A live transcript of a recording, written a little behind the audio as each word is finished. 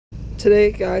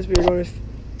Today, guys, we are going to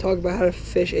talk about how to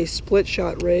fish a split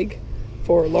shot rig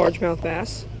for largemouth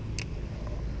bass.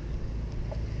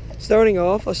 Starting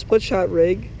off, a split shot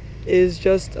rig is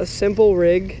just a simple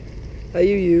rig that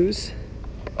you use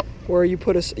where you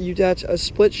attach a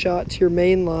split shot to your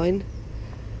main line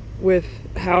with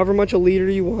however much a leader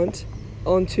you want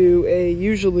onto a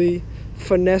usually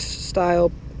finesse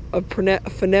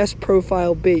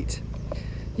profile bait.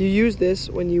 You use this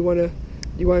when you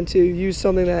want to use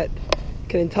something that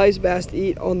can entice bass to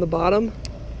eat on the bottom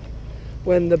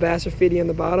when the bass are feeding on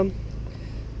the bottom.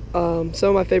 Some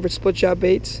of my favorite split shot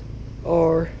baits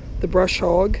are the brush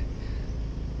hog,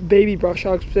 baby brush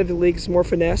hog specifically because it's more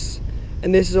finesse,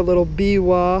 and this is a little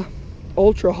Biwaa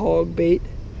Ultra Hog bait.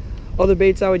 Other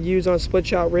baits I would use on a split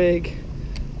shot rig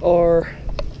are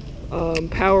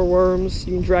power worms.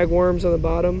 You can drag worms on the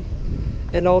bottom,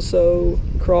 and also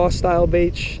cross style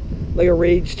baits like a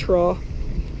rage trawl.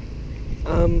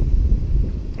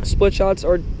 Split shots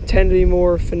tend to be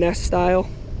more finesse style,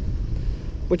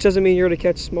 which doesn't mean you're going to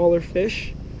catch smaller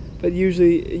fish, but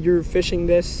usually you're fishing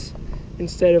this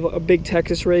instead of a big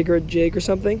Texas rig or a jig or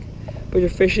something, but you're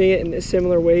fishing it in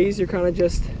similar ways. You're kind of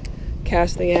just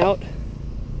casting out,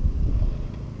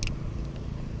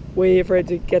 waiting for it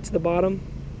to get to the bottom,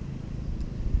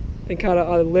 and kind of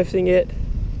either lifting it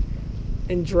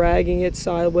and dragging it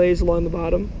sideways along the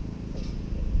bottom.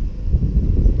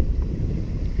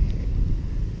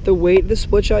 The weight of the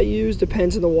split shot you use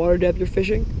depends on the water depth you're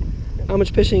fishing. I'm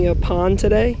just fishing a pond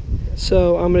today,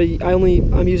 so I'm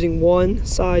using one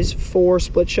size 4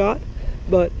 split shot.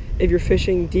 But if you're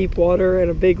fishing deep water at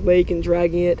a big lake and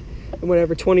dragging it in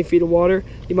whatever 20 feet of water,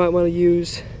 you might want to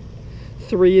use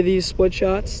 3 of these split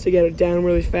shots to get it down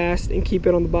really fast and keep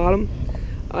it on the bottom.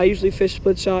 I usually fish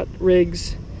split shot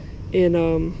rigs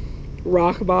in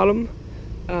rock bottom.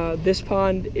 This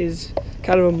pond is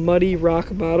kind of a muddy rock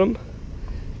bottom.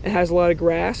 It has a lot of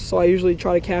grass, so I usually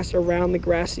try to cast around the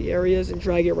grassy areas and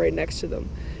drag it right next to them.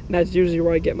 And that's usually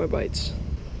where I get my bites.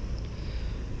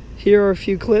 Here are a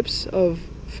few clips of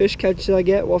fish catches I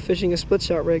get while fishing a split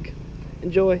shot rig.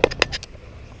 Enjoy.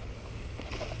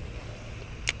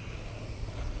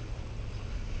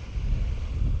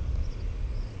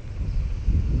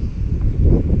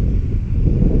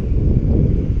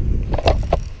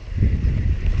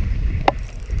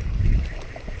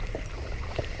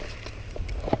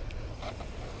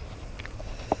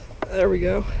 There we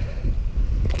go.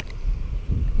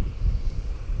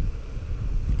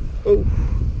 Oh.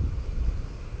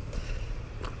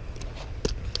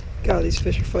 God, these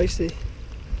fish are feisty.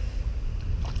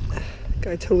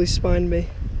 Guy totally spined me.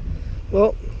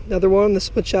 Well, another one on the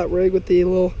split shot rig with the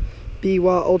little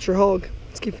Biwaa Ultra Hog.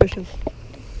 Let's keep fishing.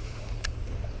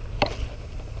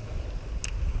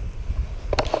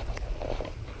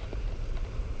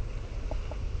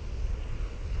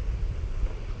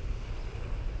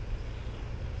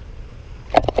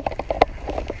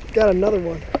 Got another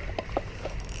one.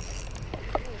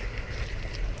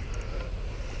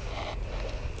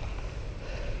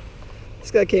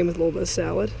 This guy came with a little bit of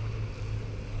salad.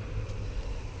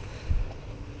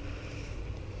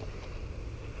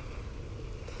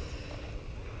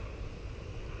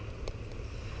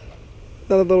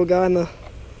 Another little guy in the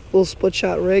little split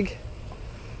shot rig.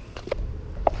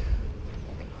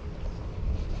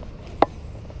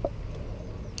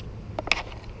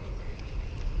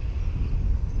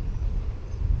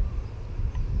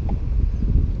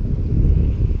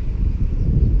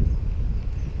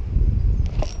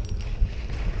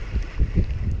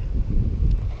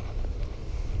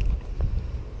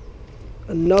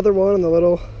 Another one on the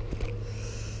little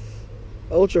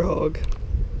Ultra Hog.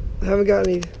 I haven't got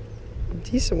any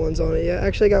decent ones on it yet.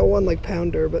 Actually, I got one like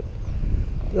pounder, but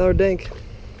another dink.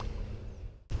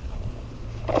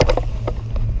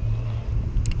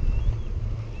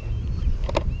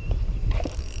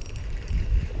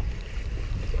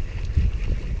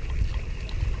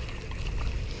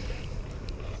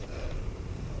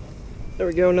 There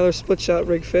we go, another split shot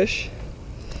rig fish.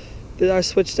 I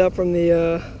switched up from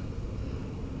the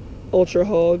Ultra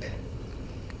Hog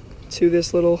to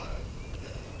this little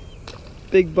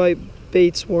big bite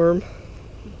baits worm,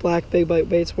 black big bite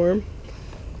baits worm.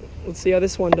 Let's see how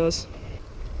this one does.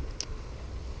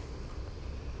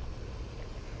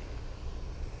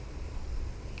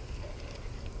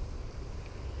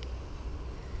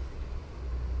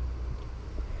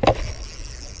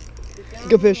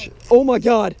 Good fish. Oh my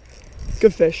God.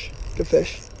 Good fish. Good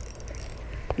fish.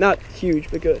 Not huge,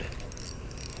 but good.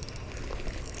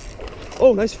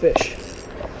 Oh, nice fish.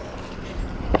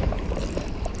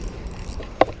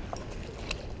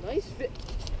 Nice fish.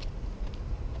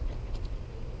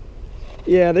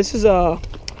 Yeah, this is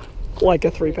like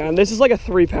a 3-pounder. This is like a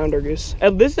 3-pounder goose.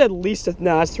 This is at least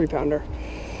no, that's 3-pounder.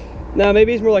 No,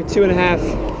 maybe he's more like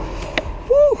 2.5.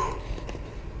 Woo!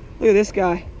 Look at this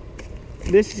guy.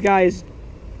 This guy is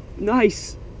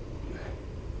nice.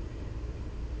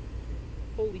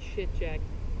 Holy shit, Jack.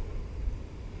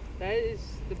 That is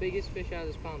the biggest fish out of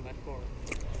this pond by far.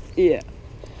 Yeah.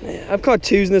 I've caught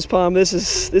 2s in this pond. This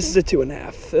is a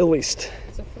 2.5 at least.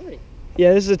 It's a 3.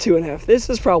 Yeah, this is a 2.5. This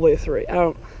is probably a 3. I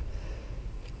don't.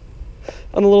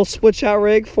 On a little split shot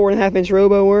rig, 4.5-inch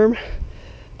Roboworm.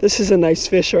 This is a nice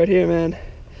fish right here, man.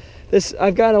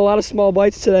 I've gotten a lot of small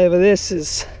bites today, but this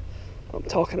is what I'm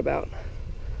talking about.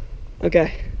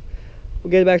 Okay,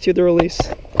 we'll get back to the release.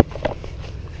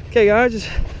 Okay, guys, just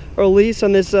a release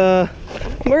on this. We're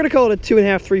gonna call it a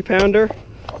 2.5, 3-pounder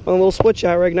on a little split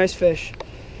shot rig. Nice fish.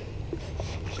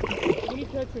 What are you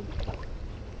catching?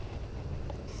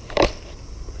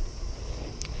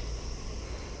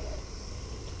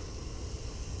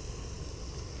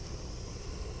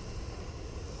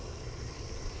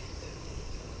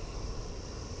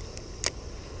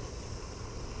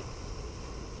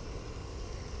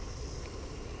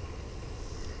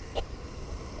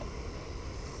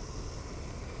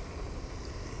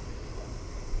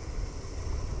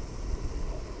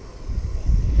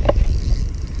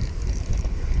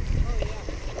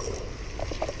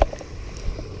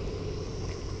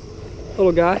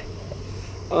 Little guy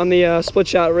on the split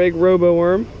shot rig,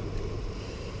 Roboworm.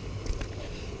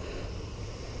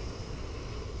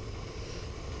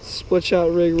 Split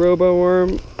shot rig,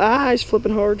 Roboworm. Ah, he's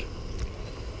flipping hard.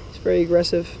 He's very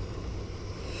aggressive.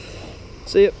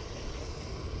 See ya.